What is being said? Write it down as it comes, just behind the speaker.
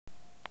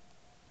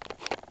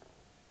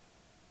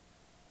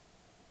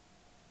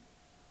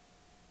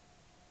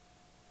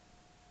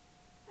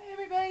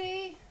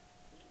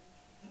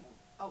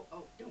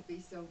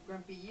so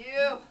grumpy.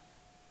 You!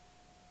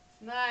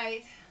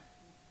 Tonight,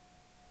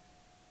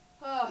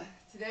 oh,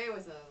 today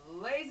was a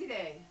lazy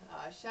day.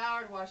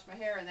 Showered, washed my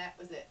hair, and that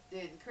was it.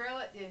 Didn't curl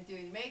it, didn't do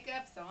any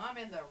makeup, so I'm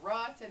in the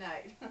raw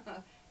tonight.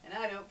 And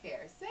I don't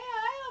care. Say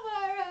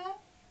hi, Elvira!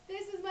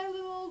 This is my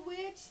little old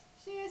witch.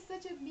 She is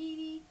such a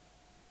meanie.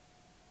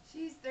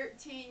 She's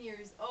 13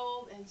 years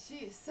old, and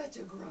she is such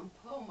a grump.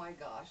 Oh my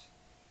gosh.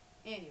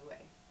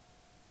 Anyway,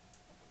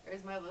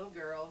 there's my little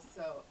girl.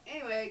 So,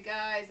 anyway,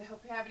 guys, I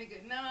hope you're having a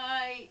good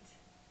night.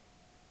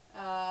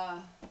 Uh,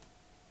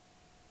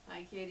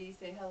 Hi, kitty.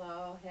 Say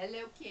hello.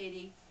 Hello,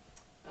 kitty.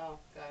 Oh,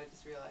 God, I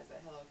just realized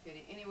that. Hello,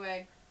 kitty.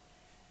 Anyway,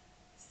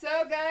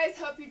 so, guys,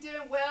 hope you're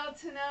doing well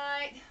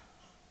tonight.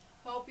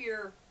 Hope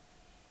you're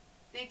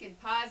thinking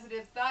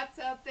positive thoughts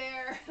out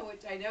there,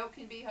 which I know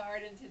can be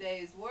hard in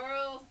today's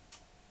world,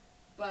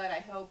 but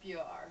I hope you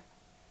are.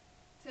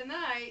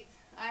 Tonight,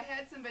 I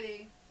had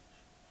somebody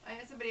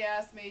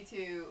ask me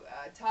to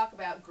talk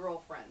about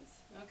girlfriends,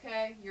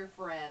 okay? Your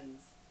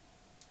friends.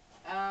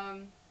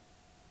 Um,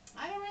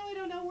 I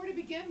don't know where to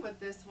begin with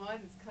this one.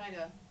 It's kind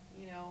of,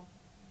 you know,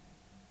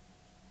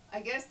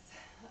 I guess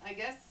I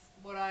guess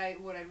what I'd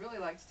really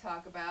like to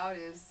talk about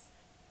is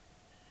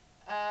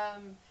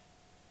um,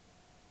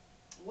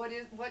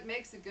 what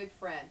makes a good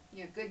friend,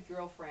 you know, good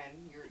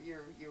girlfriend,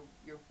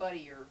 your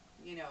buddy,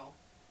 you know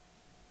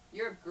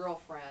your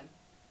girlfriend.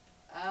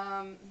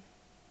 Um,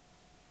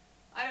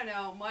 I don't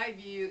know. My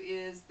view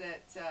is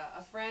that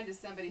a friend is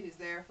somebody who's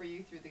there for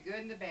you through the good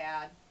and the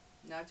bad,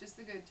 not just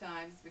the good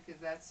times, because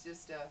that's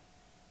just a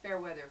fair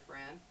weather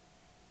friend.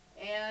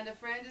 And a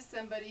friend is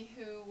somebody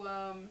who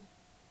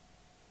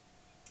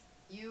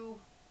you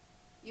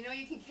you know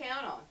you can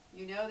count on.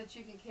 You know that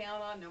you can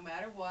count on no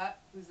matter what,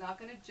 who's not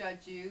going to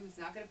judge you, who's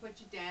not going to put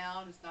you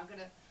down, who's not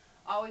going to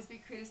always be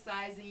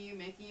criticizing you,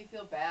 making you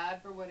feel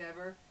bad for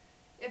whatever.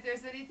 If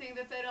there's anything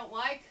that they don't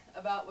like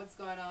about what's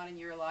going on in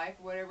your life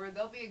or whatever,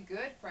 they'll be a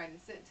good friend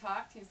and sit and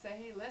talk to you and say,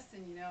 hey,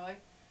 listen, you know,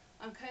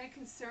 I'm kind of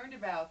concerned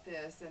about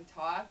this, and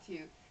talk to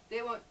you.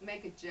 They won't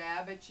make a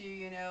jab at you,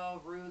 you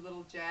know, a rude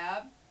little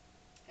jab.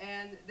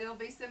 And there'll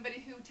be somebody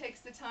who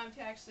takes the time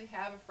to actually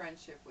have a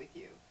friendship with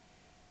you.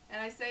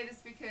 And I say this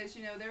because,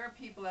 you know, there are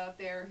people out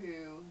there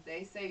who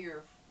they say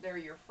they're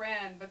your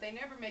friend, but they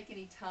never make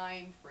any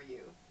time for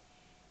you.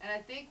 And I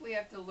think we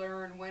have to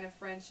learn when a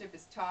friendship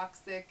is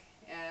toxic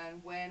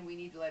and when we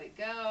need to let it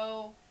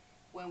go,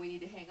 when we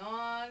need to hang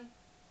on.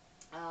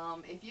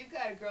 If you've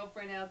got a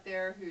girlfriend out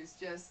there who's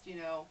just, you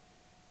know,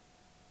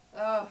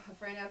 oh, a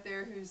friend out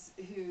there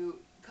who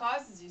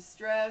causes you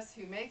stress,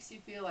 who makes you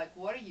feel like,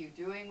 what are you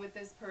doing with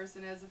this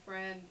person as a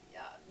friend?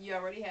 You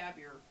already have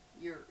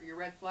your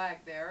red flag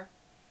there.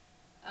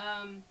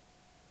 Um,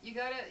 you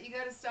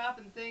gotta stop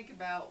and think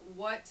about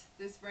what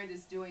this friend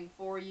is doing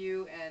for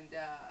you, and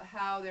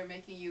how they're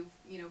making you,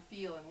 you know,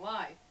 feel in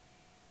life.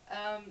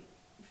 Um,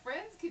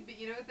 Friends could be,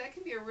 you know, that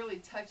can be a really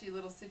touchy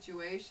little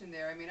situation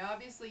there. I mean,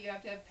 obviously you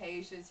have to have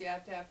patience, you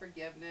have to have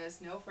forgiveness.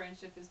 No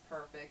friendship is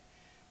perfect,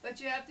 but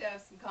you have to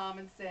have some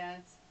common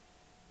sense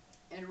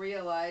and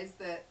realize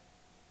that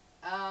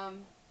um,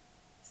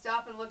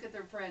 stop and look at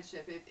their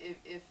friendship.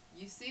 If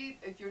you see,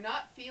 if you're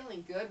not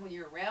feeling good when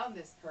you're around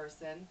this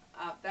person,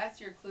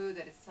 that's your clue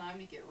that it's time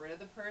to get rid of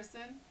the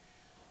person.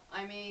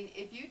 I mean,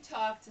 if you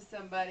talk to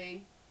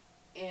somebody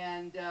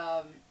and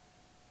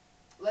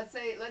let's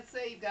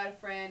say you've got a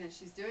friend and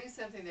she's doing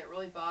something that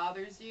really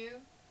bothers you,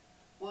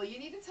 well, you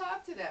need to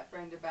talk to that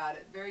friend about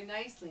it very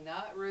nicely,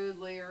 not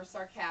rudely or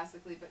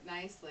sarcastically, but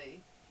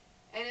nicely.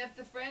 And if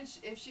the friend,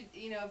 if she,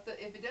 you know,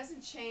 if it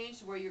doesn't change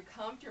where you're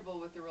comfortable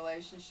with the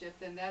relationship,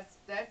 then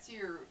that's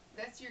your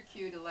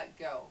cue to let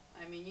go.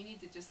 I mean, you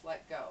need to just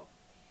let go.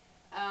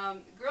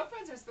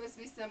 Girlfriends are supposed to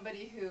be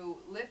somebody who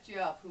lift you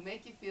up, who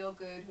make you feel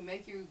good, who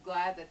make you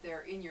glad that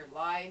they're in your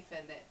life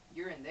and that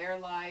you're in their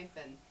life,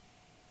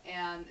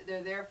 and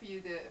they're there for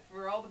you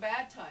for all the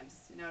bad times.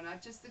 You know,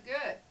 not just the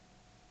good.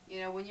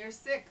 You know, when you're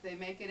sick, they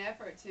make an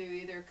effort to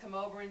either come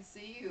over and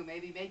see you,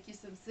 maybe make you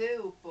some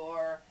soup,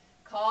 or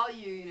call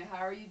you, you know,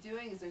 how are you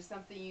doing? Is there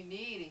something you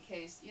need, in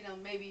case, you know,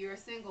 maybe you're a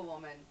single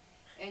woman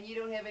and you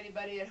don't have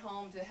anybody at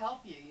home to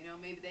help you. You know,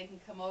 maybe they can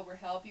come over,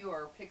 help you,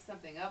 or pick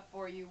something up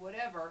for you,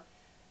 whatever.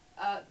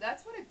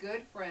 That's what a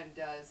good friend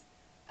does.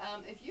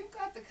 If you've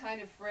got the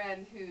kind of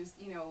friend who's,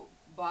 you know,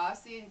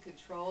 bossy and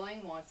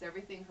controlling, wants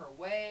everything her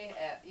way,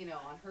 you know,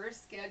 on her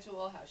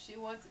schedule, how she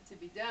wants it to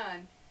be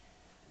done,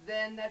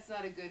 then that's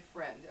not a good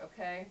friend,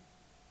 okay?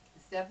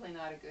 It's definitely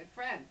not a good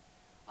friend.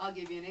 I'll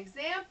give you an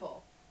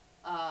example.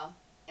 Uh,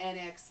 an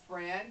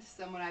ex-friend,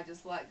 someone I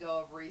just let go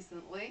of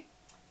recently.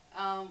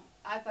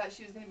 I thought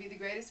she was going to be the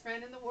greatest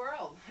friend in the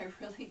world. I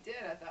really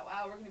did. I thought,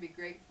 wow, we're going to be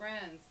great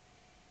friends.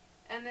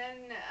 And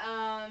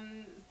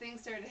then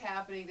things started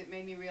happening that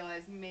made me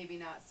realize maybe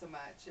not so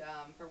much.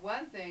 For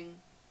one thing,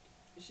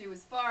 she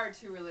was far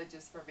too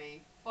religious for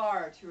me,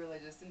 far too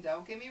religious. And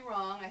don't get me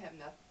wrong, I have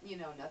nothing, you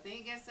know, nothing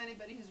against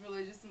anybody who's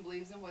religious and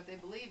believes in what they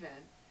believe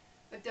in,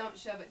 but don't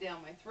shove it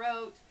down my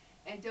throat,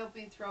 and don't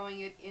be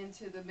throwing it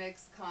into the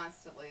mix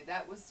constantly.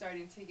 That was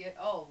starting to get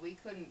old.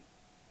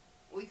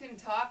 we couldn't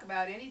talk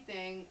about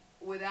anything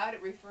without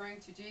it referring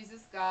to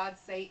Jesus, God,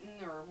 Satan,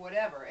 or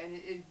whatever. And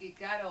it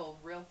got old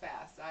real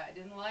fast. I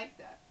didn't like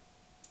that.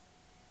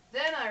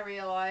 Then I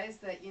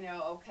realized that,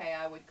 okay,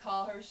 I would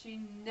call her.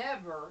 She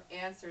never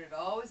answered. It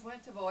always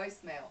went to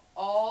voicemail.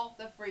 All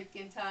the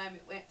freaking time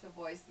it went to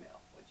voicemail,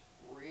 which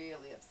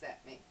really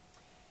upset me.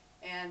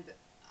 And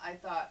I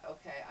thought,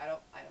 okay, I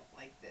don't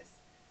like this.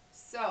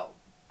 So,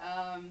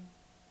 um,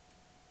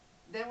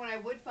 then when I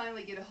would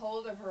finally get a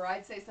hold of her,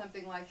 I'd say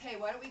something like, hey,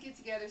 why don't we get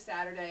together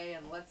Saturday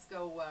and let's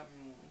go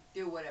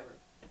do whatever.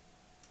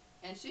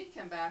 And she'd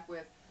come back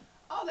with,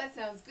 oh, that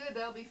sounds good.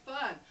 That'll be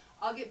fun.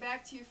 I'll get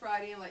back to you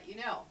Friday and let you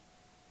know.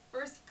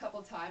 First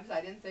couple times,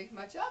 I didn't think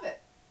much of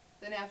it.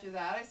 Then after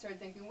that, I started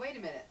thinking, wait a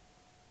minute.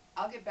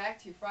 I'll get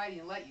back to you Friday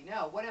and let you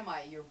know. What am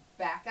I, your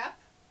backup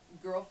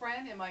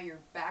girlfriend? Am I your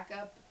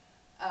backup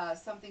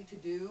something to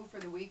do for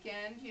the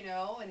weekend,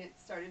 And it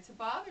started to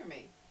bother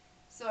me.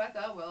 So I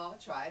thought, well, I'll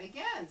try it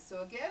again.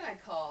 So again, I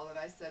called and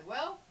I said,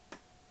 well,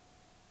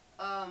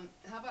 how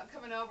about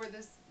coming over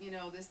this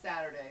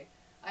Saturday?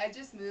 I had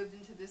just moved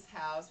into this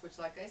house, which,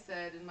 like I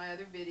said in my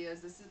other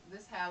videos,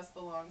 this house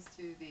belongs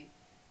to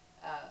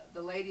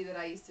the lady that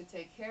I used to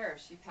take care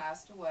of. She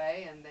passed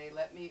away, and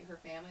her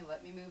family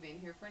let me move in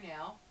here for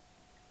now.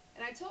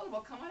 And I told her,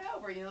 well, come on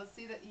over. Let's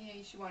see that.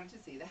 She wanted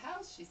to see the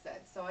house, she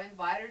said. So I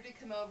invited her to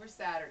come over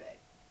Saturday.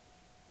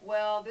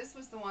 Well, this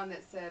was the one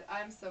that said,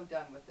 I'm so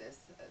done with this,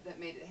 that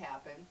made it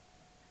happen.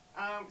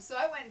 So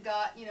I went and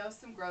got,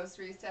 some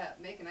groceries to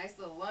make a nice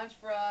little lunch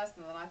for us.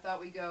 And then I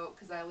thought we'd go,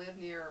 because I live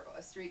near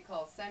a street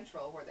called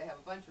Central, where they have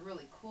a bunch of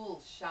really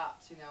cool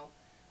shops,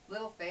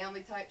 little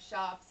family type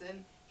shops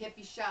and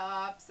hippie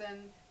shops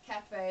and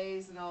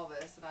cafes and all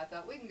this. And I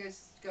thought we can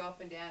just go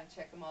up and down and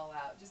check them all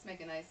out, just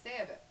make a nice day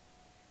of it.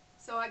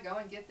 So I go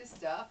and get this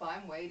stuff.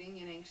 I'm waiting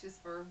and anxious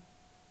for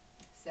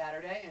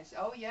Saturday. And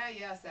oh,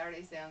 yeah,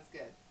 Saturday sounds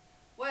good.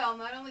 Well,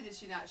 not only did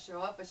she not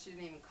show up, but she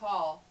didn't even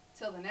call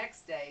till the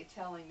next day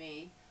telling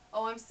me,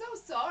 oh, I'm so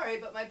sorry,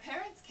 but my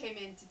parents came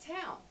into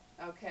town.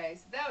 Okay,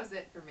 so that was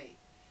it for me.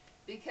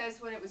 Because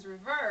when it was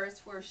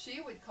reversed, where she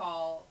would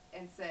call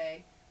and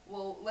say,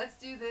 well, let's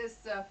do this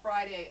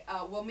Friday.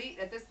 We'll meet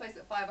at this place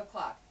at 5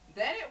 o'clock.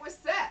 Then it was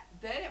set.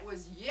 Then it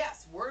was,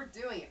 yes, we're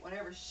doing it.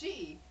 Whenever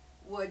she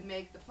would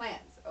make the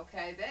plans,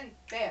 okay? Then,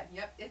 bam,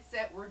 yep, it's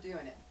set, we're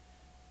doing it.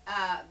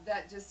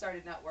 That just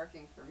started not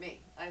working for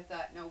me. I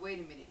thought, no, wait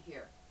a minute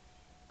here.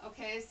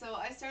 Okay, so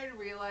I started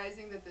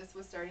realizing that this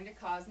was starting to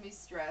cause me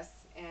stress,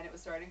 and it was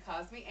starting to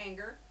cause me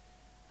anger,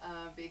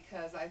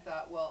 because I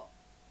thought, well,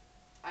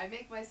 I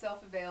make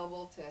myself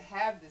available to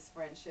have this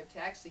friendship, to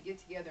actually get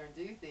together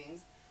and do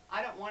things.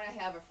 I don't want to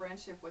have a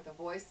friendship with a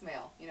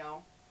voicemail.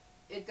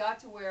 It got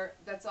to where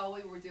that's all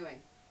we were doing.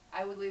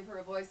 I would leave her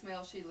a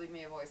voicemail, she'd leave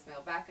me a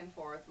voicemail, back and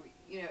forth.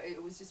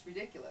 It was just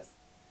ridiculous.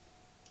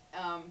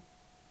 Um,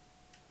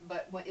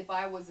 but if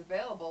I was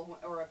available,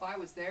 or if I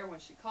was there when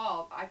she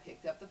called, I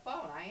picked up the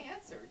phone. I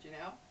answered.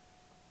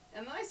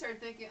 And then I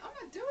started thinking, I'm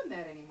not doing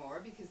that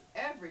anymore, because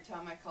every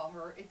time I call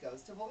her, it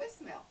goes to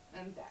voicemail.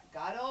 And that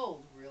got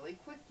old really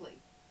quickly.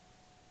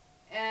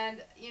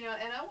 And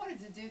I wanted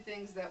to do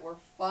things that were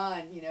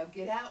fun,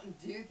 get out and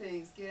do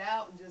things, get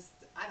out and just,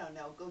 I don't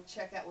know, go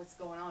check out what's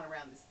going on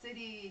around the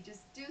city,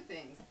 just do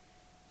things.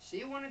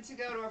 She wanted to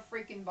go to a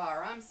freaking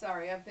bar. I'm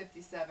sorry, I'm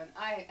 57.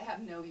 I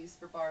have no use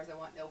for bars. I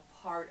want no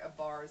part of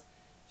bars.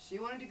 She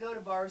wanted to go to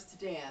bars to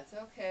dance.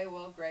 Okay,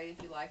 well, great.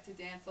 If you like to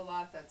dance a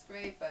lot, that's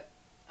great. But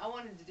I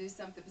wanted to do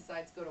something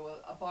besides go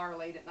to a bar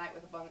late at night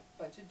with a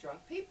bunch of drunk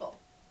people.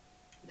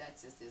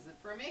 That just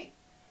isn't for me.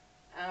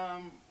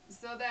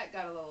 So that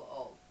got a little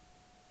old.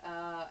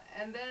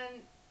 And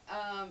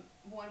then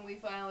when we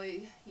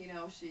finally,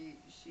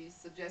 she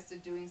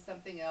suggested doing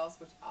something else,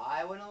 which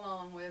I went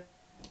along with.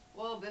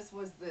 Well, this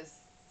was this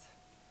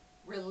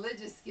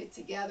religious get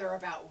together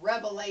about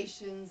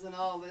revelations and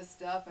all this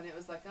stuff, and it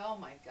was like, oh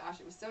my gosh,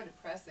 it was so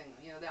depressing.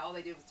 All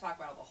they did was talk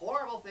about all the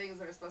horrible things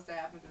that are supposed to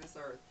happen to this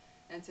earth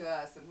and to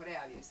us and what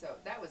have you. So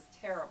that was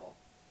terrible.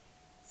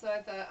 So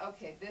I thought,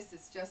 okay, this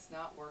is just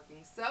not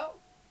working. So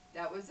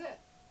that was it.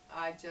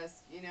 I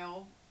just,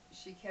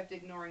 she kept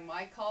ignoring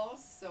my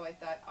calls, so I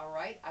thought, all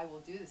right, I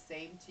will do the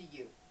same to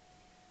you.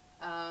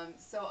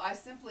 So I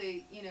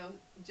simply,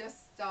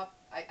 just stopped.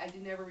 I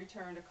did never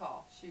return a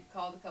call. She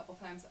called a couple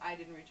times. I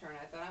didn't return.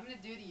 I thought, I'm going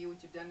to do to you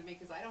what you've done to me,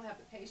 because I don't have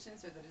the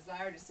patience or the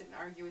desire to sit and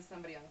argue with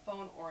somebody on the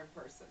phone or in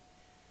person.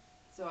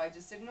 So I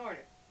just ignored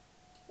it.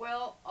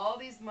 Well, all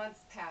these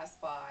months passed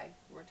by.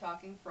 We're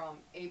talking from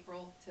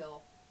April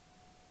till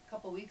a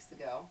couple weeks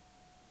ago.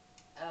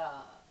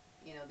 Uh,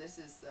 this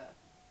is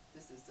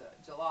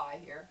July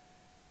here.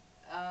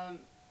 um,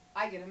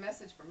 I get a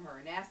message from her,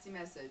 a nasty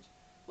message.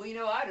 Well,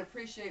 I'd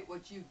appreciate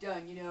what you've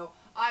done.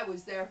 I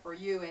was there for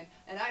you,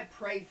 and I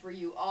prayed for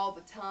you all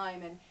the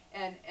time,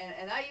 and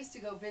I used to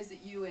go visit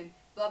you, and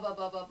blah, blah,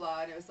 blah, blah,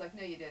 blah. And it was like,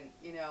 no, you didn't.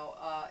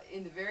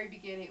 In the very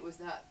beginning, it was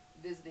not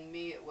visiting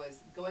me. It was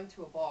going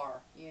to a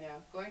bar,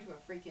 going to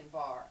a freaking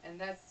bar.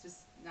 And that's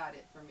just not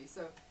it for me.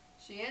 So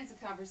she ends the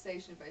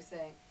conversation by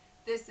saying,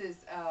 this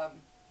is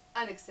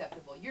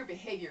unacceptable. Your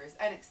behavior is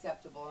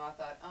unacceptable. And I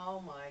thought,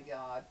 oh my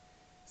God.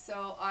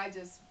 So I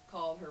just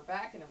called her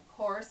back, and of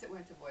course it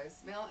went to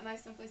voicemail. And I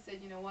simply said,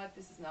 you know what?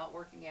 This is not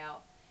working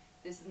out.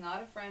 This is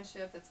not a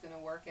friendship that's going to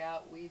work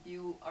out. We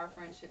view our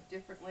friendship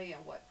differently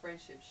and what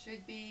friendship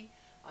should be.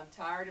 I'm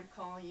tired of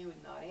calling you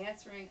and not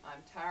answering.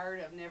 I'm tired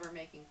of never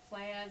making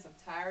plans. I'm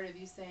tired of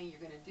you saying you're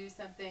going to do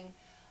something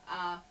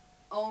uh,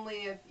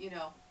 only if,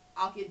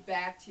 I'll get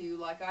back to you.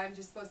 Like I'm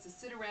just supposed to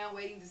sit around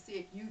waiting to see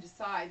if you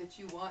decide that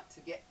you want to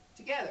get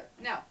together.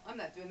 No, I'm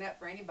not doing that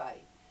for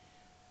anybody.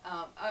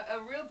 A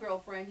real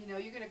girlfriend, you're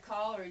going to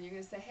call her and you're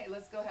going to say, hey,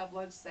 let's go have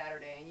lunch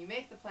Saturday. And you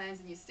make the plans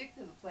and you stick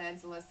to the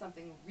plans unless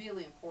something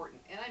really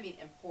important, and I mean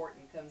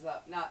important, comes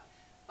up. Not,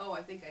 oh,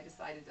 I think I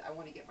decided I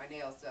want to get my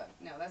nails done.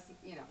 No, that's,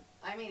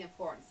 I mean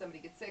important. Somebody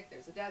gets sick,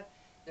 there's a death,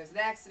 there's an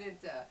accident,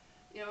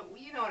 you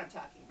know what I'm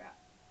talking about.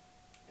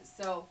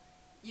 So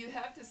you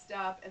have to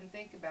stop and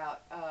think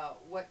about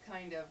what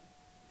kind of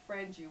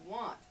friends you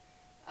want.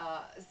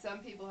 Some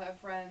people have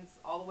friends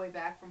all the way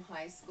back from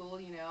high school,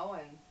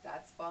 and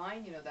that's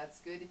fine. That's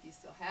good if you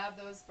still have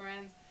those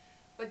friends.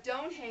 But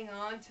don't hang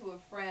on to a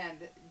friend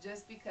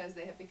just because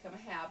they have become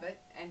a habit,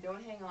 and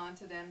don't hang on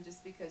to them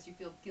just because you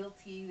feel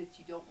guilty that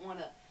you don't want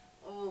to,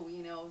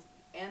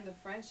 end a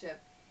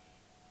friendship.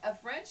 A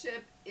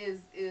friendship is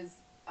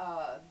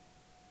how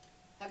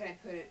can I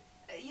put it?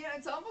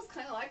 It's almost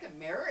kind of like a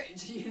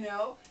marriage,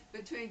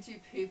 between two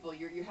people.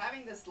 You're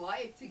having this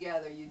life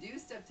together. You do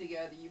stuff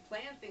together. You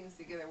plan things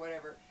together.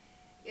 Whatever.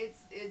 It's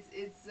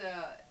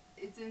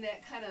in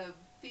that kind of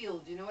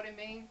field. You know what I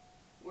mean?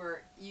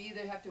 Where you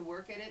either have to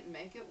work at it and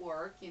make it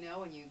work, and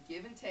you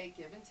give and take,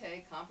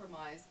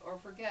 compromise, or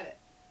forget it.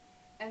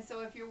 And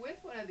so if you're with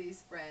one of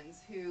these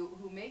friends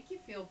who make you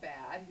feel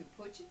bad, who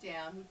put you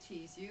down, who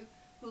tease you,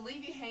 who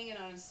leave you hanging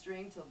on a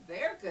string till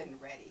they're good and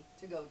ready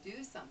to go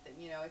do something,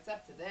 it's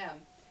up to them.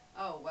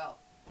 Oh, well,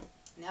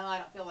 no, I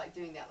don't feel like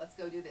doing that. Let's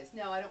go do this.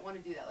 No, I don't want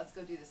to do that. Let's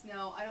go do this.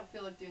 No, I don't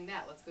feel like doing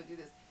that. Let's go do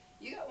this.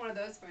 You got one of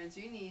those friends,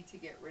 you need to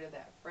get rid of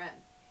that friend.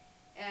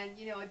 And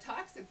a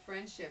toxic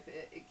friendship,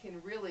 it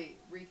can really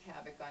wreak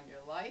havoc on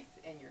your life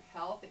and your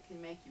health. It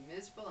can make you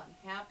miserable,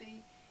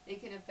 unhappy.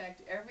 It can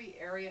affect every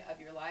area of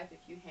your life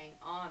if you hang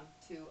on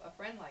to a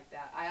friend like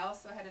that. I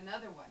also had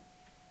another one.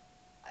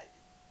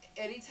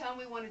 Anytime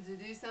we wanted to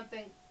do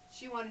something,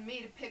 she wanted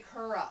me to pick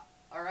her up.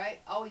 All right?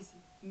 Always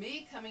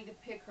me coming to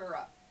pick her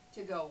up,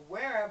 to go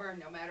wherever,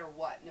 no matter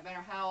what, no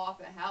matter how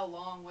often, how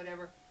long,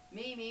 whatever.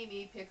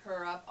 Me, pick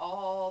her up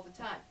all the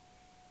time.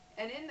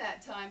 And in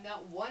that time,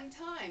 not one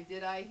time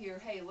did I hear,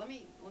 hey, let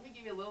me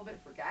give you a little bit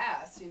for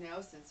gas,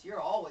 since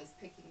you're always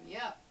picking me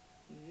up.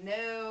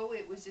 No,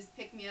 it was just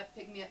pick me up,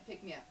 pick me up,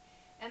 pick me up.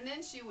 And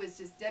then she was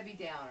just Debbie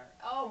Downer.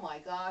 Oh my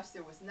gosh,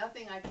 there was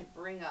nothing I could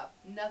bring up.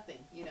 Nothing.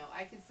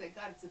 I could say,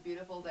 God, it's a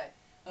beautiful day.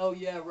 Oh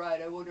yeah,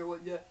 right. I wonder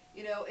what.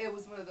 It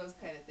was one of those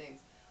kind of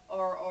things.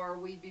 Or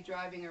we'd be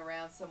driving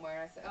around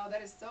somewhere and I say, oh,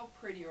 that is so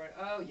pretty. Or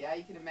oh yeah,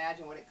 you can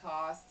imagine what it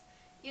costs.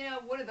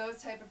 One of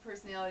those type of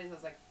personalities. I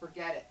was like,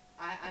 forget it.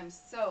 I'm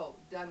so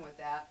done with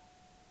that.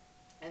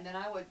 And then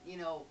I would,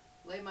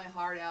 lay my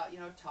heart out,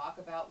 talk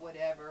about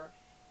whatever.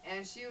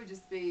 And she would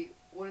just be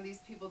one of these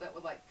people that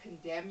would like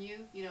condemn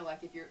you, like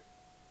if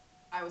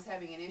I was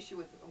having an issue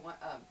with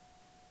a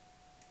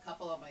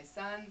couple of my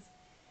sons,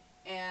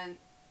 and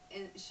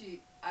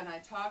and I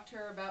talked to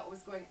her about what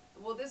was going.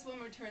 Well, this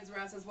woman turns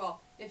around and says,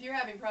 "Well, if you're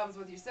having problems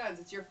with your sons,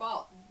 it's your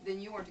fault.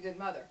 Then you weren't a good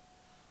mother."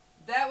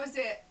 That was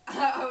it.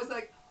 I was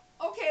like,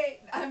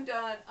 okay, I'm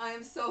done. I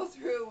am so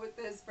through with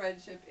this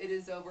friendship. It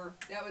is over.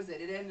 That was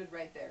it. It ended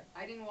right there.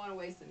 I didn't want to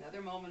waste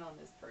another moment on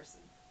this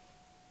person.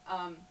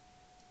 Um,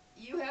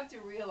 you have to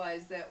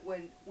realize that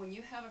when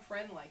you have a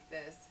friend like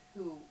this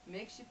who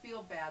makes you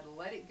feel bad,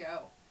 let it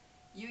go.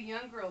 You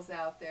young girls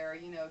out there,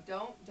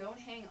 don't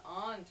hang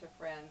on to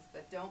friends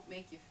that don't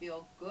make you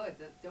feel good,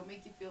 that don't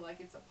make you feel like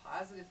it's a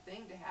positive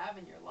thing to have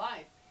in your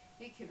life.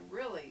 It can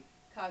really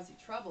cause you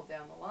trouble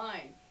down the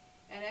line.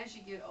 And as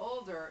you get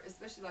older,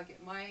 especially like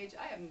at my age,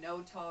 I have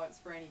no tolerance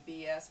for any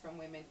BS from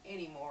women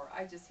anymore.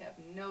 I just have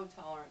no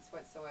tolerance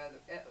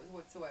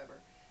whatsoever.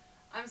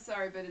 I'm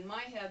sorry, but in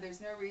my head,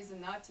 there's no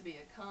reason not to be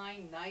a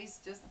kind, nice,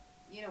 just,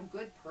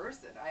 good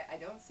person. I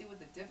don't see what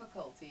the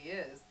difficulty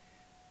is.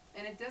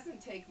 And it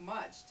doesn't take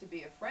much to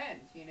be a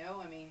friend,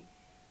 I mean,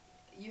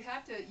 you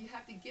have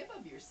to give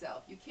of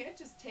yourself. You can't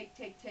just take,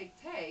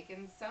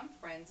 and some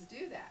friends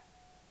do that.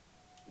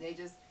 They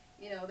just,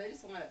 they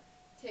just want to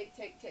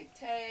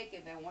take,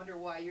 and then wonder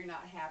why you're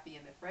not happy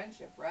in the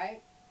friendship,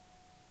 right?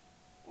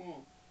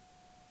 Mm.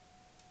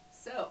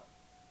 So,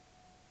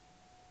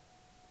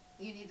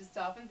 you need to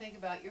stop and think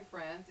about your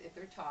friends if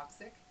they're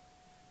toxic.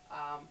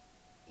 Um,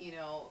 you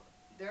know,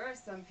 there are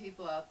some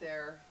people out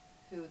there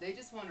who they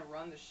just want to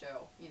run the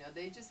show.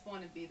 They just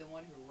want to be the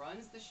one who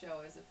runs the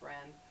show as a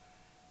friend,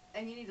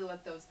 and you need to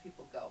let those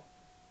people go.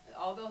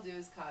 All they'll do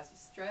is cause you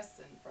stress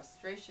and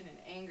frustration and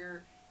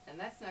anger, and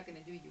that's not going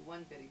to do you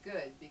one bit of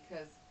good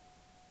because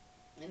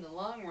in the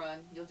long run,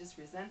 you'll just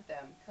resent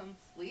them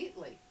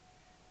completely.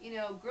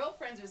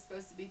 Girlfriends are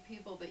supposed to be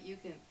people that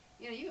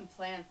you can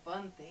plan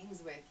fun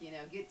things with,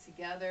 get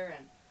together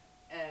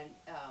and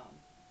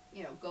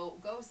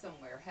go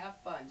somewhere, have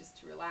fun, just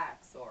to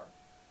relax, or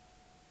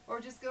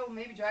just go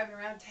maybe driving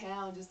around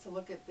town just to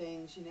look at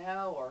things,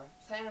 or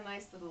plan a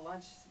nice little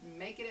lunch,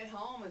 make it at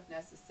home if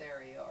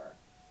necessary, or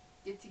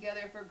get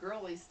together for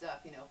girly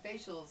stuff,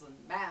 facials and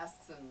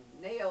masks and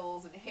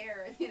nails and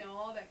hair, and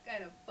all that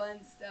kind of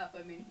fun stuff.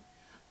 I mean,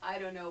 I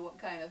don't know what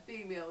kind of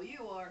female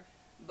you are,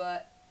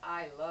 but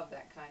I love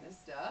that kind of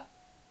stuff.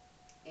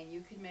 And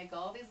you can make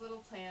all these little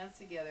plans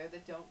together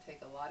that don't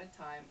take a lot of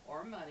time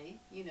or money.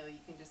 You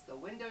can just go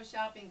window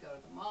shopping, go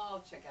to the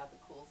mall, check out the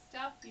cool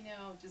stuff,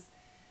 just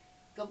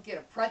go get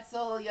a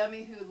pretzel.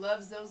 Yummy, who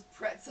loves those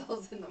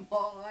pretzels in the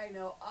mall? I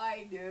know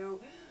I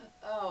do.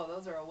 Oh,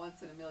 those are a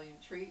once in a million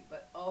treat,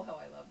 but oh, how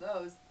I love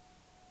those.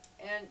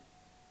 And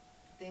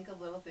think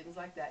of little things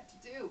like that to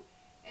do.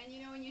 And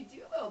when you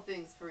do little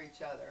things for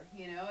each other,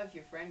 if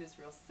your friend is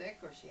real sick,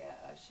 or she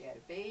had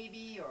a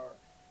baby, or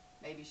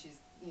maybe she's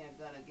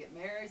gonna get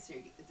married, so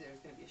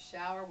there's gonna be a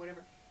shower,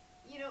 whatever.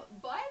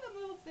 Buy them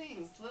little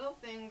things,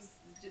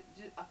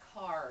 a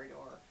card,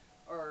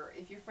 or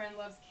if your friend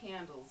loves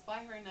candles, buy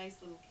her a nice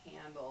little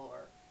candle,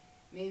 or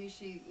maybe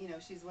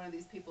she's one of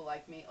these people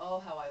like me. Oh,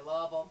 how I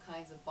love all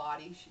kinds of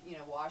body,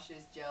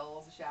 washes,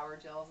 gels, shower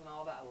gels, and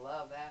all that. I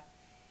love that.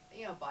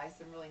 Buy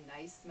some really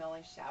nice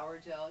smelling shower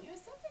gel.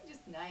 Something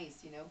just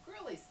nice.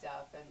 Girly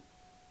stuff,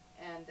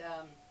 and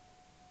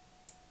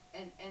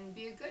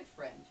be a good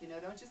friend.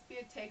 Don't just be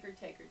a taker,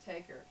 taker,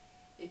 taker.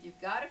 If you've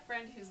got a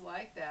friend who's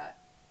like that,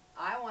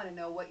 I want to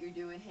know what you're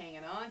doing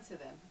hanging on to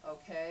them.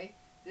 Okay.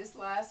 This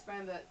last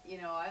friend that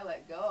I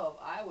let go of,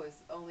 I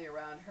was only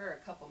around her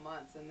a couple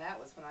months, and that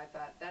was when I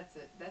thought, that's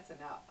it, that's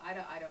enough. I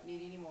don't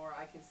need any more.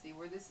 I can see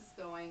where this is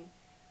going.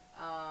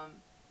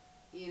 Um,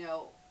 you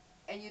know,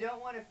 and you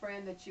don't want a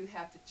friend that you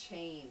have to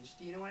change.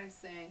 Do you know what I'm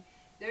saying?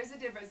 There's a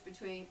difference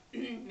between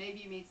maybe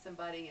you meet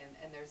somebody,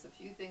 and there's a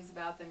few things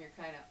about them you're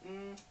kind of,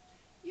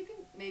 you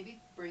can maybe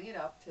bring it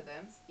up to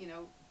them,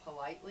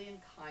 politely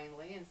and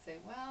kindly, and say,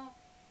 well,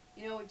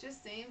 it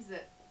just seems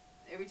that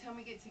every time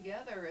we get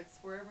together, it's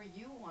wherever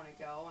you want to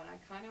go, and I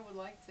kind of would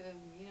like to,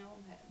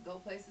 go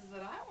places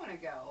that I want to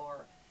go,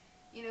 or,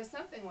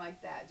 something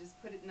like that.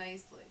 Just put it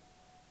nicely.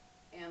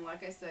 And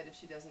like I said, if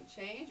she doesn't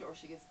change or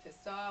she gets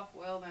pissed off,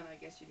 well, then I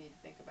guess you need to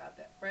think about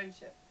that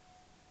friendship.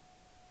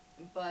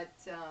 But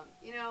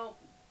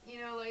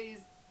ladies,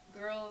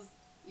 girls,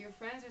 your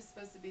friends are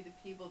supposed to be the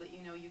people that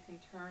you can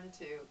turn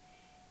to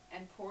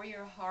and pour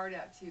your heart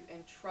out to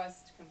and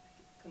trust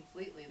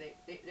completely.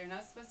 They're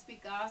not supposed to be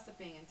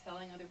gossiping and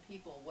telling other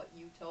people what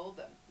you told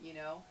them.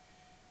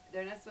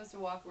 They're not supposed to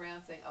walk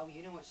around saying, "Oh,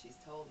 you know what she's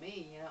told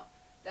me."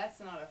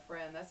 That's not a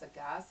friend. That's a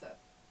gossip.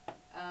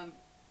 Um,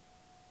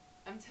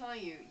 I'm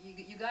telling you,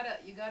 you gotta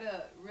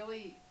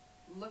really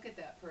look at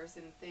that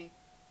person and think,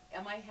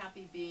 am I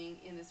happy being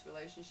in this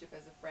relationship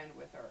as a friend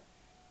with her?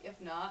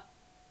 If not,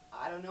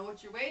 I don't know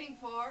what you're waiting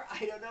for.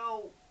 I don't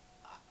know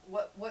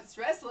what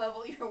stress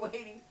level you're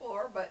waiting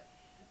for, but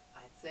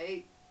I'd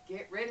say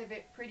get rid of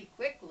it pretty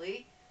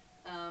quickly.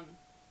 Um,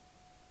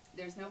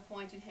 there's no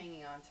point in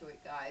hanging on to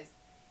it, guys.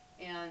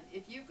 And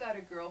if you've got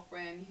a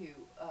girlfriend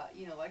who,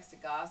 likes to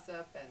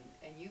gossip,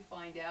 and you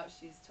find out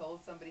she's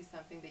told somebody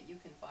something that you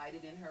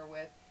confided in her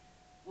with,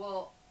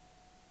 well,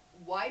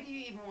 why do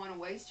you even want to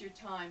waste your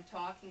time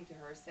talking to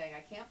her, saying,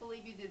 I can't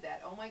believe you did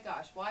that. Oh my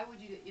gosh, why would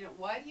you,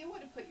 why do you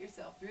want to put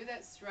yourself through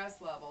that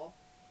stress level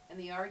and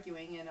the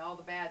arguing and all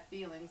the bad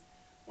feelings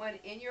when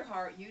in your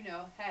heart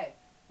hey,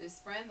 this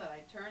friend that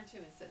I turned to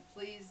and said,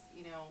 please,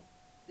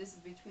 this is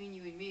between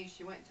you and me,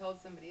 she went and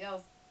told somebody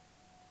else.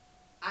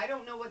 I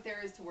don't know what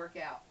there is to work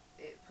out.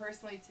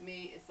 Personally, to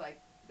me, it's like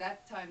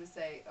that time to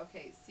say,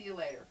 okay, see you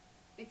later.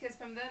 Because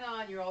from then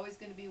on, you're always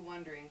going to be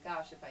wondering,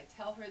 gosh, if I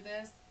tell her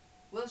this,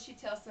 will she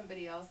tell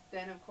somebody else?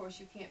 Then, of course,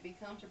 you can't be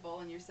comfortable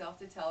in yourself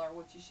to tell her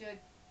what you should,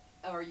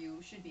 or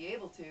you should be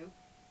able to.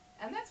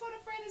 And that's what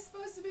a friend is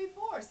supposed to be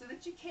for, so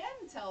that you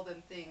can tell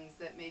them things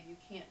that maybe you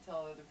can't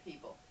tell other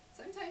people.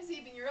 Sometimes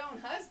even your own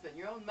husband,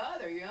 your own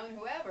mother, your own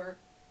whoever,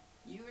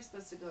 you were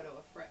supposed to go to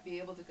a friend, be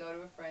able to go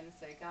to a friend and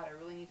say, God, I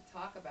really need to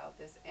talk about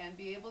this, and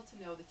be able to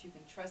know that you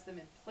can trust them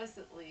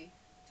implicitly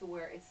to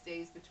where it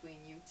stays between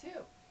you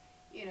two.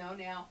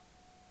 Now,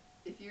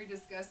 if you're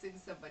discussing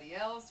somebody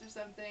else or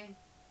something,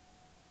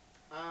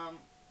 um,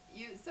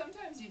 you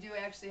sometimes you do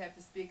actually have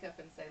to speak up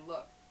and say,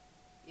 look,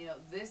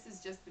 this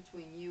is just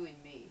between you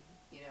and me,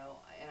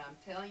 and I'm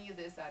telling you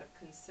this out of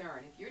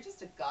concern. If you're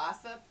just a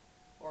gossip,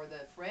 or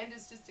the friend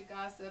is just a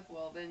gossip,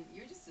 well, then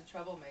you're just a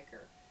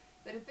troublemaker.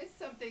 But if it's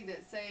something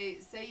that say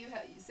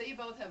you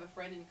both have a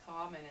friend in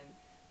common, and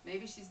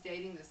maybe she's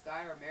dating this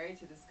guy or married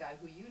to this guy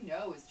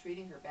who is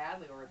treating her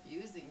badly or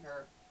abusing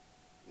her,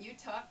 you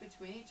talk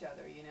between each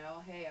other.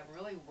 Hey, I'm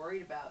really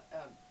worried about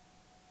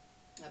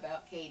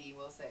Katie.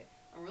 We'll say,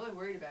 I'm really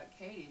worried about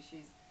Katie.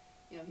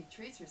 He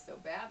treats her so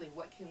badly.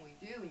 What can we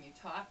do? And you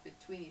talk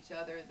between each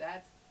other,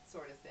 that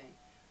sort of thing.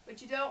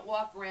 But you don't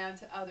walk around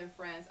to other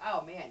friends,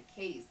 oh man,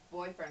 Katie's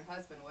boyfriend,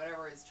 husband,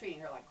 whatever, is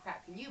treating her like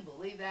crap. Can you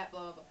believe that?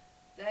 Blah, blah, blah.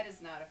 That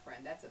is not a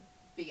friend. That's a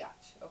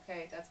biatch,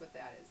 okay? That's what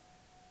that is.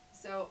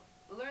 So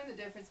learn the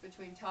difference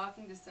between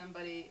talking to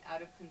somebody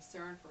out of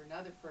concern for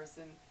another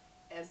person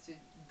as to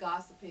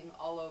gossiping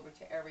all over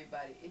to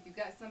everybody. If you've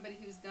got somebody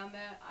who's done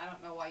that, I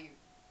don't know why you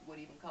would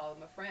even call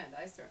them a friend.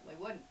 I certainly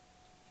wouldn't.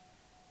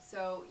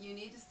 So you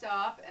need to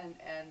stop and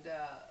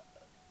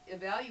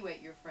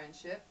evaluate your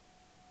friendship.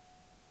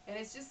 And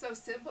it's just so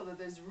simple that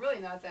there's really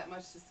not that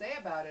much to say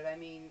about it. I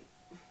mean,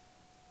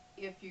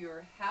 if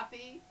you're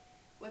happy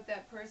with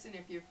that person,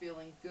 if you're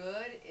feeling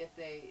good, if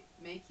they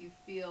make you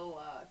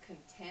feel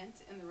content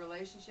in the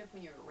relationship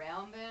when you're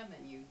around them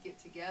and you get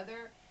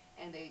together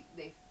and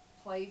they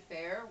play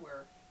fair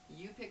where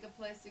you pick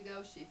a place to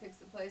go, she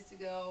picks a place to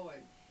go,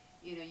 and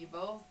you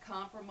both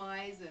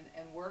compromise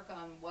and work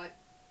on what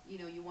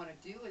you want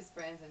to do as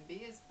friends and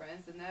be as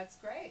friends, and that's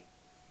great.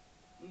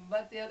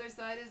 But the other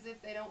side is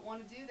if they don't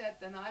want to do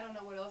that, then I don't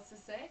know what else to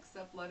say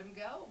except let them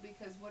go,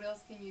 because what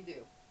else can you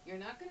do? You're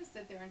not going to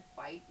sit there and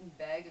fight and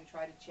beg and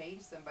try to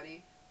change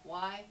somebody.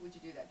 Why would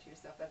you do that to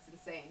yourself? That's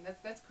insane.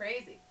 That's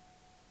crazy.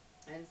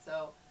 And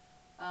so,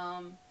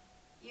 um,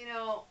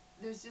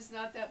 there's just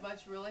not that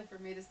much really for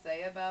me to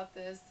say about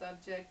this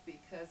subject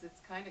because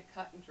it's kind of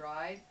cut and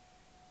dried.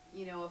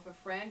 If a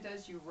friend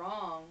does you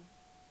wrong,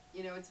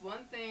 it's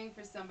one thing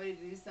for somebody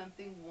to do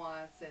something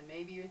once and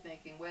maybe you're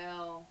thinking,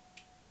 well,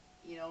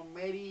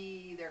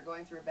 maybe they're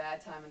going through a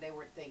bad time and they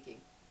weren't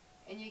thinking.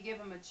 And you give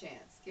them a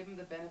chance, give them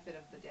the benefit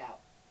of the doubt.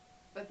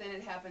 But then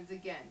it happens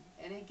again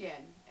and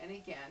again and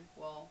again.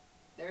 Well,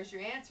 there's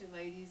your answer,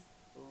 ladies.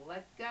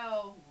 Let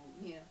go.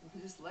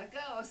 Just let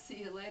go.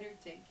 See you later.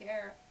 Take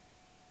care.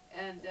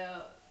 And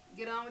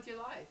get on with your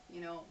life.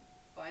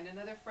 Find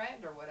another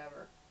friend or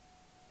whatever.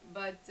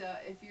 But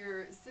if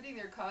you're sitting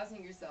there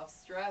causing yourself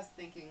stress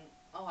thinking,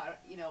 oh,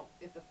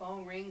 if the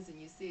phone rings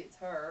and you see it's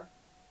her,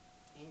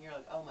 and you're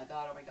like, oh my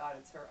God,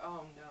 it's her.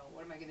 Oh no,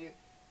 what am I gonna do?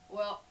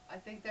 Well, I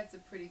think that's a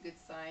pretty good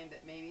sign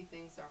that maybe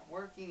things aren't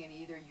working, and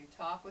either you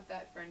talk with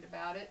that friend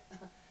about it,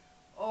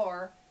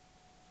 or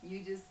you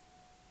just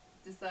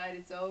decide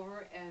it's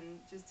over and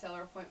just tell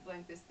her point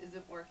blank, this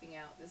isn't working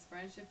out. This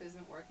friendship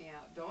isn't working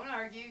out. Don't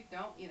argue.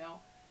 Don't,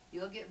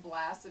 you'll get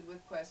blasted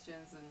with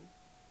questions, and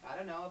I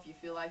don't know if you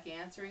feel like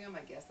answering them.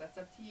 I guess that's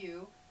up to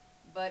you.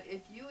 But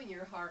if you in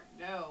your heart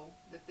know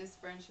that this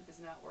friendship is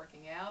not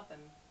working out, then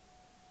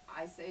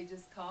I say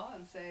just call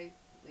and say,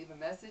 leave a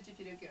message if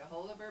you don't get a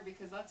hold of her,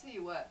 because I'll tell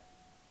you what,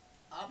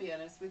 I'll be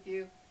honest with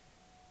you,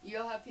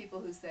 you'll have people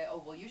who say,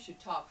 oh, well, you should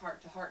talk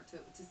heart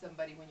to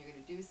somebody when you're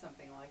going to do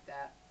something like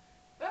that.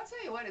 But I'll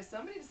tell you what, if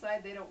somebody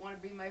decides they don't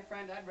want to be my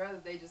friend, I'd rather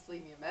they just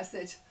leave me a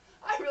message.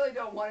 I really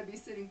don't want to be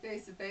sitting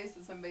face to face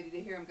with somebody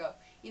to hear them go,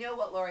 you know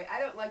what, Lori, I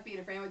don't like being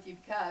a friend with you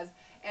because,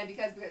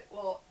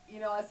 well,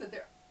 I sit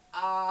there,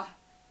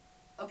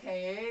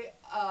 okay,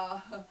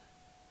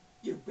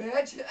 you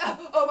bitch.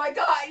 Oh my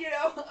God,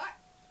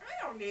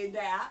 I don't need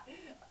that.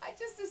 I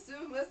just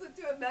assume listen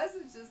to a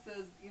message that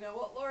says, you know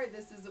what, Lori,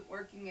 this isn't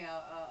working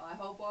out. I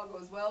hope all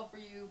goes well for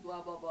you,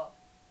 blah, blah, blah.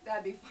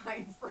 That'd be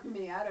fine for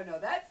me. I don't know.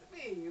 That's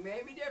me. You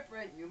may be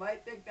different. You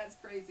might think that's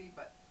crazy,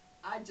 but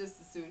I just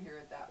as soon hear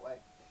it that way.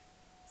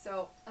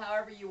 So,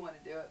 however you want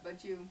to do it, but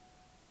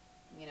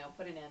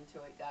put an end to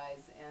it,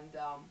 guys. And,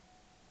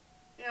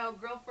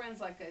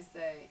 girlfriends, like I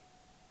say,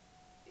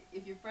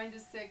 if your friend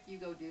is sick, you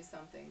go do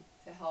something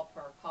to help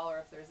her. Call her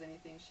if there's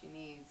anything she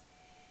needs.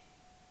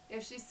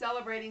 If she's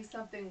celebrating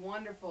something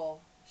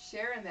wonderful,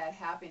 share in that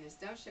happiness.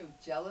 Don't show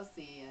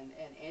jealousy and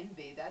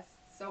envy. That's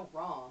so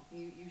wrong.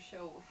 You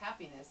show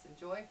happiness and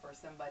joy for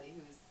somebody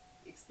who's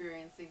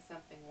experiencing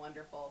something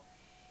wonderful.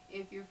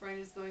 If your friend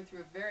is going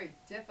through a very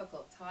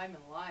difficult time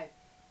in life,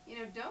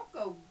 don't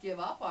go give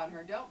up on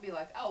her. Don't be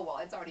like, oh, well,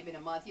 it's already been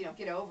a month,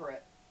 get over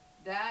it.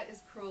 That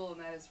is cruel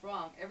and that is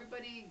wrong.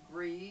 Everybody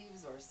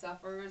grieves or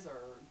suffers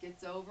or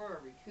gets over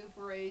or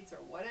recuperates or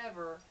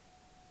whatever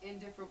in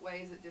different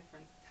ways at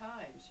different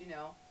times.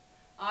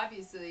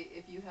 Obviously,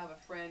 if you have a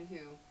friend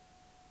who,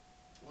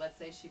 let's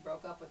say she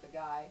broke up with a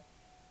guy,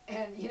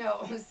 and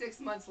 6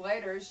 months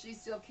later she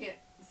still can't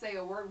say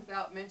a word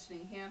without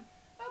mentioning him,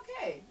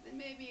 okay, then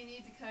maybe you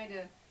need to kind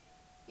of,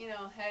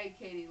 hey,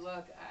 Katie,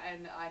 look,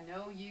 I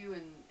know you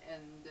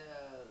and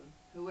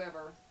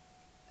whoever,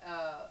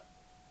 uh,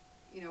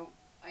 you know,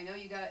 I know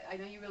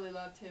you really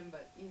loved him,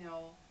 but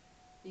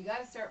you got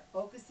to start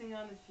focusing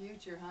on the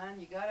future, hon.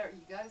 You got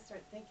to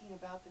start thinking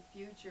about the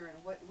future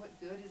and what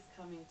good is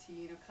coming to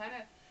you. Kind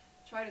of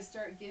try to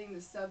start getting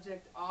the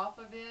subject off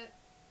of it,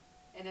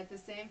 and at the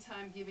same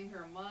time giving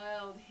her a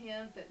mild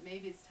hint that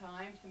maybe it's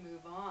time to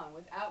move on,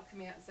 without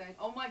coming out and saying,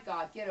 "Oh my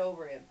God, get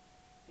over him,"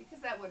 because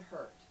that would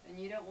hurt, and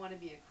you don't want to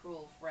be a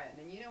cruel friend,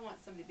 and you don't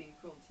want somebody being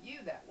cruel to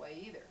you that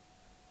way either.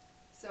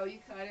 So you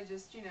kind of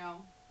just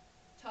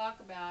talk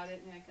about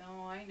it and like,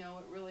 oh, I know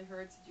it really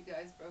hurts that you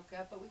guys broke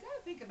up, but we got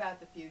to think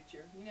about the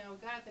future. We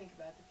got to think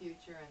about the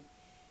future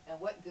and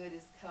what good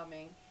is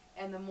coming.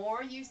 And the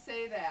more you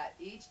say that,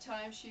 each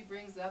time she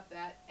brings up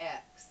that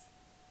ex,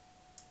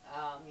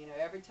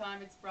 every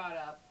time it's brought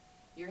up,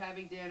 you're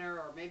having dinner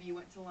or maybe you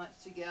went to lunch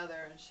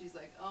together and she's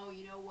like, oh,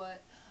 you know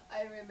what?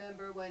 I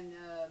remember when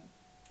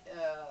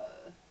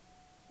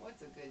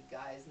What's a good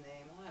guy's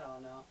name? I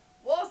don't know.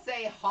 We'll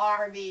say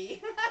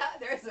Harvey.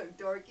 There's a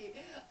dorky.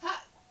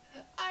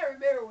 I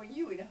remember when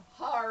you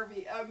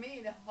and me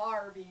and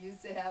Harvey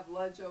used to have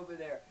lunch over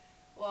there.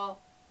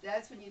 Well,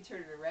 that's when you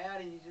turn it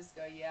around and you just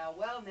go, yeah,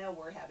 well, now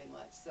we're having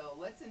lunch. So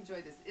let's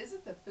enjoy this.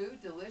 Isn't the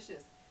food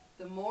delicious?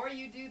 The more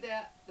you do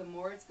that, the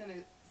more it's going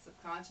to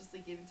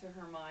subconsciously get into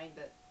her mind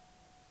that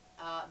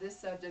this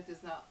subject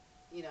is not,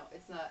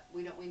 it's not,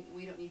 we don't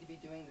need to be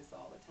doing this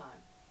all the time.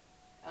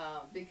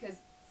 Because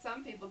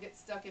some people get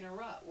stuck in a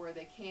rut where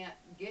they can't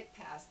get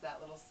past that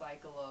little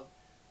cycle of,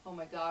 oh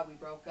my God, we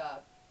broke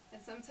up.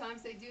 And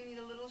sometimes they do need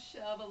a little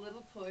shove, a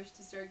little push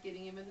to start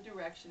getting him in the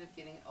direction of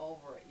getting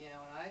over it,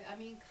 And I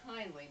mean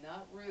kindly,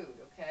 not rude,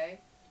 okay?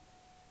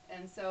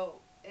 And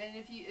so, and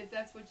if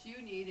that's what you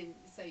need, and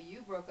say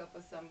you broke up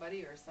with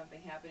somebody or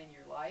something happened in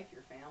your life,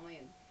 your family,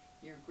 and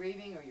you're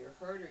grieving or you're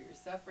hurt or you're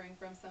suffering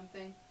from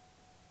something,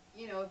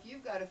 if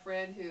you've got a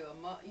friend who,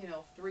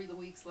 3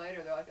 weeks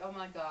later, they're like, "Oh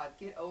my God,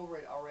 get over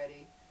it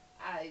already,"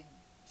 I,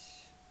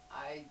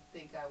 I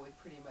think I would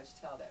pretty much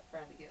tell that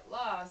friend to get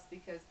lost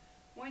because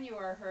when you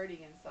are hurting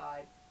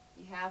inside,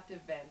 you have to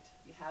vent,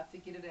 you have to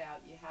get it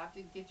out, you have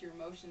to get your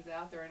emotions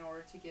out there in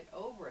order to get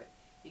over it.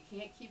 You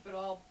can't keep it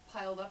all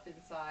piled up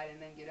inside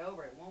and then get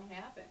over it. It won't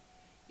happen.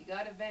 You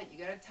got to vent, you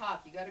got to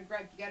talk, you got to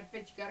gripe, you got to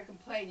bitch, you got to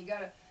complain, you got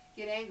to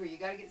get angry, you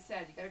got to get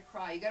sad, you got to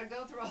cry, you got to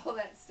go through all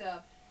that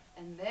stuff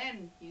and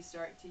then you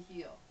start to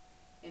heal.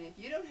 And if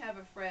you don't have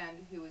a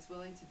friend who is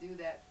willing to do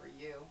that for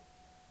you,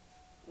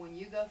 when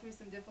you go through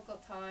some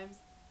difficult times,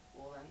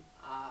 well then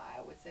I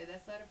would say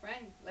that's not a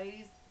friend,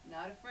 ladies,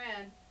 not a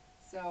friend.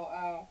 So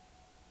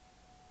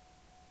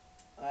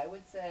I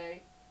would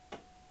say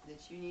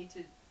that you need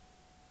to,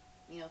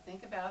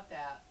 think about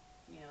that.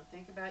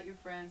 Think about your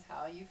friends,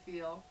 how you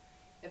feel.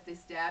 If they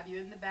stab you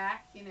in the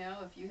back,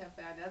 if you have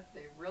found out that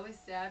they really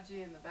stabbed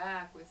you in the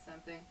back with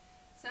something,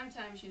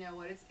 sometimes you know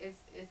what,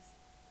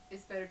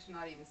 it's better to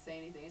not even say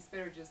anything. It's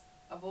better just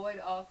avoid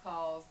all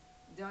calls.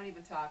 Don't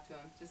even talk to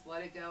them. Just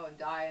let it go and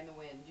die in the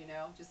wind,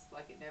 just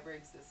like it never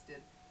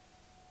existed.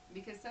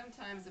 Because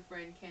sometimes a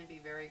friend can be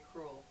very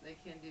cruel. They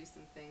can do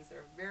some things that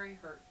are very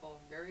hurtful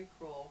and very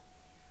cruel.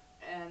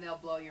 And they'll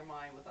blow your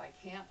mind with, I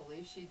can't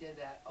believe she did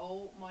that.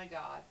 Oh my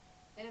God.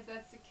 And if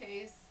that's the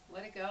case,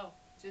 let it go.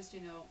 Just,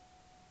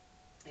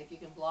 if you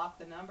can block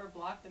the number,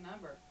 block the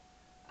number.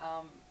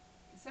 Um,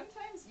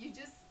 Sometimes you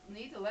just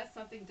need to let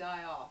something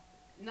die off.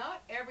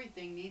 Not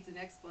everything needs an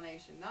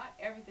explanation. Not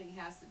everything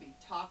has to be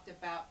talked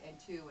about and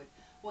to it.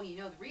 Well,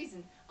 the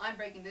reason I'm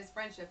breaking this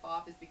friendship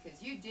off is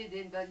because you did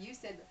it, but you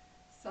said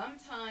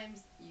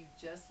sometimes you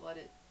just let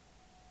it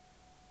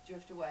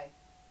drift away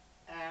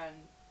and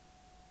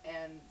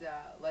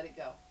let it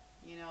go.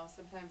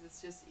 Sometimes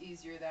it's just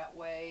easier that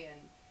way,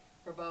 and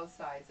for both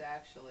sides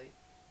actually,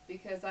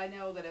 because I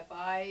know that if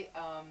I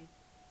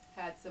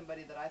had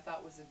somebody that I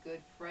thought was a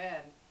good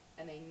friend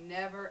and they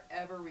never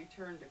ever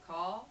returned a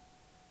call,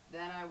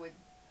 then I would,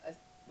 uh,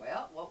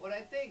 well, what would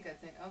I think?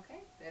 I'd think,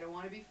 okay, they don't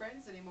want to be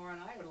friends anymore,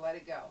 and I would let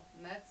it go.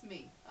 And that's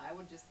me. I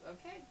would just,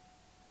 okay,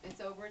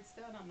 it's over, it's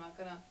done. I'm not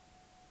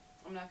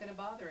gonna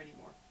bother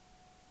anymore.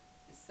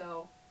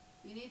 So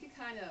you need to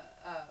kind of,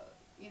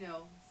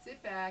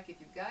 sit back. If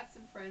you've got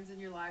some friends in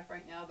your life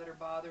right now that are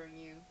bothering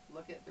you,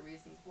 look at the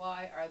reasons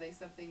why. Are they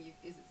something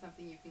is it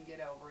something you can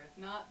get over? If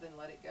not, then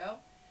let it go.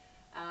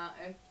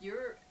 If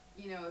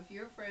if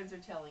your friends are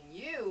telling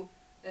you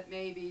that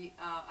maybe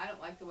I don't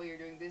like the way you're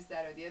doing this,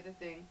 that, or the other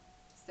thing,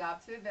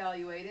 stop to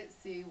evaluate it.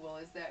 See, well,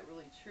 is that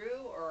really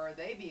true, or are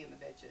they being the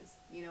bitches?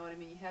 You know what I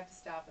mean? You have to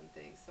stop and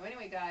think. So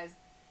anyway, guys,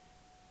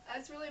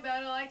 that's really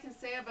about all I can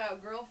say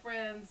about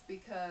girlfriends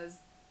because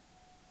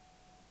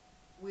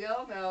we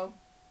all know,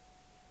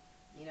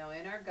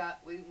 in our gut,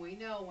 we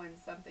know when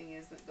something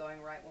isn't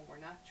going right, when we're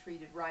not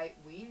treated right.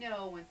 We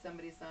know when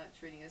somebody's not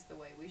treating us the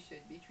way we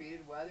should be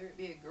treated, whether it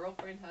be a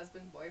girlfriend,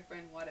 husband,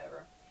 boyfriend,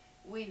 whatever.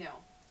 We know.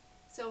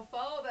 So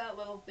follow that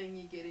little thing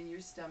you get in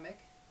your stomach.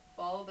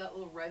 Follow that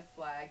little red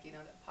flag,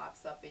 that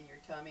pops up in your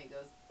tummy. It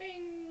goes,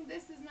 bing,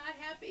 this is not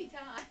happy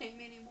time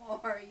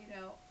anymore.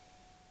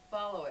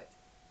 Follow it.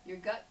 Your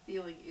gut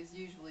feeling is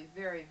usually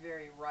very,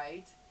 very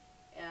right.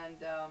 And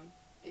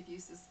if you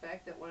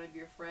suspect that one of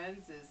your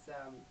friends is,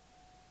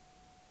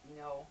 you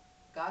know,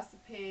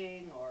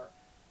 gossiping or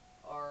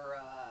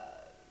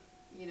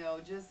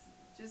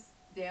just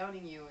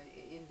downing you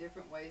in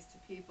different ways to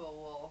people,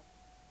 well,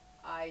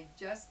 I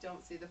just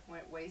don't see the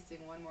point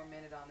wasting one more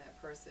minute on that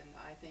person.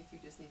 I think you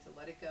just need to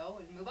let it go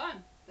and move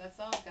on. That's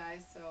all,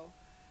 guys. So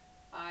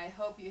I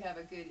hope you have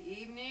a good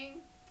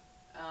evening.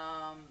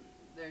 Um,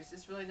 there's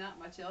just really not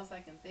much else I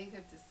can think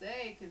of to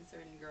say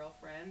concerning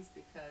girlfriends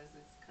because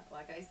it's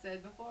like I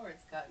said before,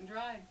 it's cut and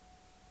dry.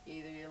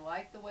 Either you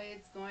like the way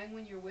it's going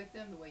when you're with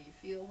them, the way you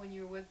feel when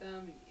you're with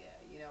them,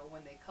 yeah,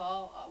 when they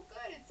call, oh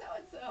good, it's so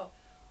and so.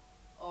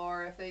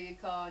 Or if they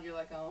call and you're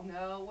like, oh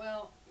no,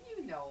 well,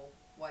 you know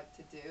what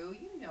to do.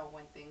 You know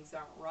when things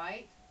aren't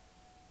right.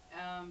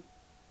 Um,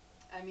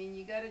 I mean,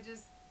 you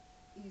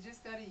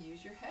just gotta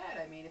use your head.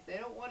 I mean, if they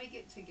don't want to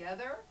get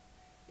together,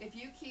 If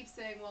you keep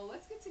saying, well,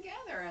 let's get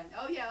together, and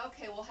oh yeah,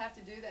 okay, we'll have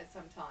to do that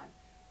sometime.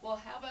 Well,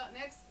 how about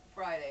next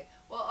Friday?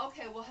 Well,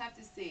 okay, we'll have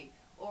to see.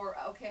 Or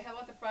okay, how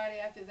about the Friday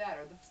after that,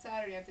 or the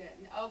Saturday after that?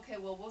 Okay,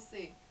 well, we'll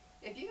see.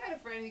 If you got a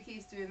friend who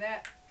keeps doing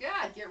that,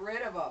 God, get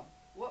rid of them.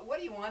 What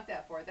do you want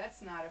that for?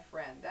 That's not a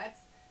friend.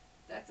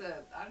 That's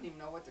a, I don't even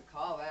know what to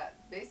call that.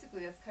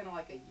 Basically, that's kind of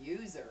like a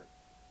user.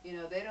 You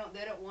know, they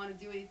don't want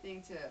to do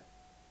anything to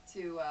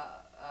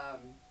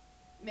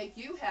make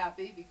you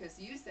happy because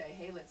you say,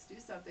 hey, let's do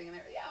something, and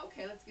they're, yeah,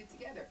 okay, let's get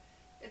together.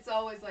 It's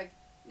always like,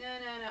 no,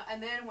 no, no.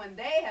 And then when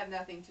they have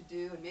nothing to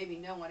do and maybe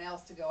no one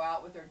else to go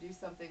out with or do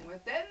something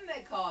with, then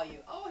they call you.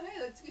 Oh, hey,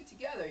 let's get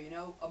together. You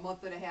know, a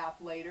month and a half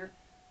later.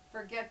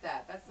 Forget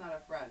that. That's not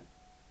a friend.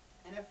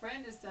 And a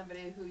friend is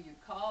somebody who you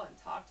call and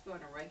talk to on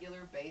a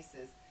regular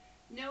basis.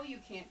 No, you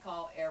can't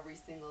call every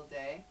single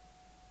day.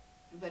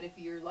 But if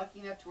you're lucky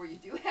enough to where you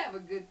do have a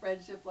good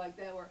friendship like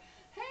that, where,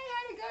 hey,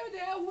 how'd it go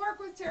today? Work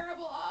was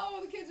terrible.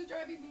 Oh, the kids are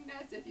driving me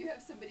nuts. If you have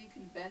somebody you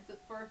can vent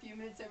for a few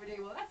minutes every day,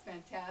 well, that's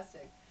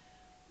fantastic.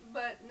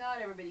 But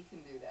not everybody can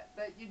do that.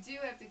 But you do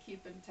have to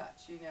keep in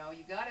touch. You know,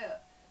 you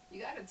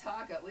gotta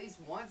talk at least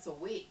once a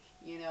week.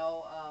 You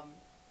know,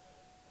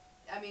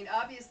 I mean,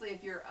 obviously,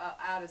 if you're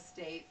out of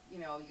state, you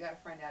know, you got a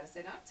friend out of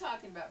state. I'm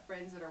talking about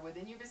friends that are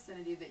within your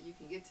vicinity that you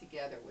can get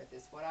together with,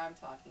 is what I'm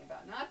talking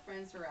about. Not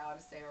friends who are out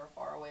of state or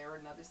far away or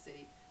another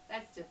city.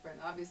 That's different.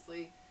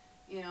 Obviously,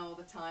 you know,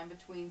 the time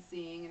between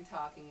seeing and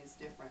talking is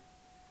different.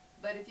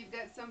 But if you've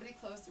got somebody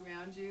close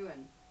around you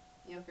and,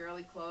 you know,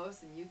 fairly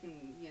close and you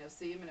can, you know,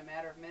 see them in a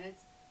matter of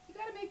minutes, you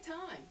got to make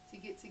time to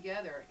get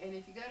together. And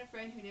if you got a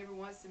friend who never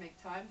wants to make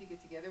time to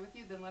get together with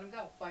you, then let them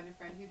go. Find a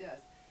friend who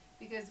does.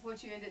 Because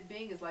what you end up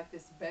being is like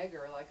this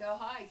beggar, like, oh,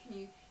 hi,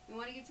 you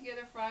want to get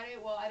together Friday?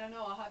 Well, I don't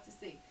know, I'll have to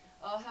see.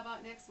 Oh, how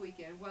about next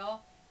weekend?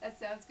 Well, that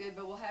sounds good,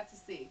 but we'll have to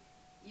see.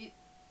 You,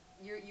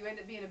 you end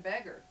up being a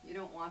beggar. You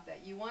don't want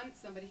that. You want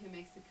somebody who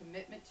makes a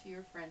commitment to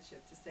your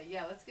friendship to say,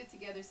 yeah, let's get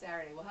together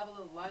Saturday. We'll have a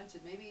little lunch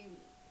and maybe,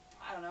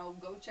 I don't know,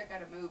 go check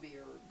out a movie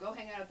or go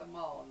hang out at the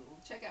mall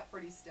and check out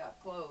pretty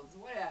stuff, clothes,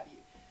 what have you,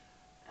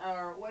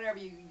 or whatever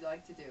you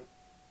like to do.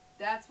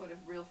 That's what a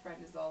real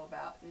friend is all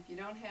about. And if you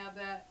don't have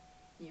that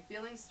and you're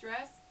feeling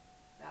stressed,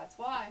 that's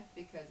why,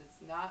 because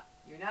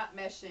you're not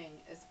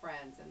meshing as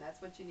friends, and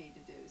that's what you need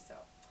to do. So,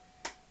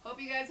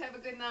 hope you guys have a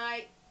good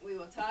night. We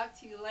will talk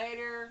to you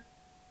later.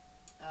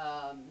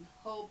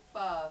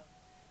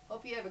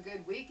 Hope you have a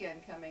good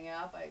weekend coming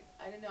up.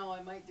 I don't know.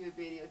 I might do a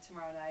video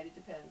tomorrow night. It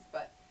depends.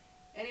 But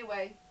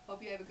anyway,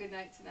 hope you have a good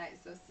night tonight.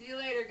 So see you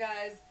later,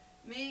 guys.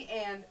 Me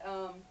and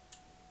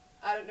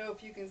I don't know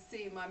if you can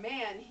see my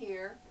man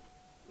here,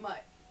 my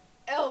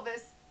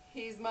Elvis.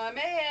 He's my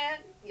man.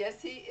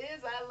 Yes, he is.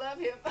 I love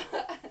him.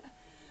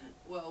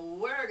 Well,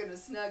 we're gonna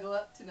snuggle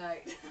up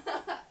tonight.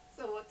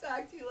 So we'll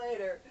talk to you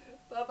later.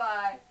 Bye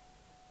bye.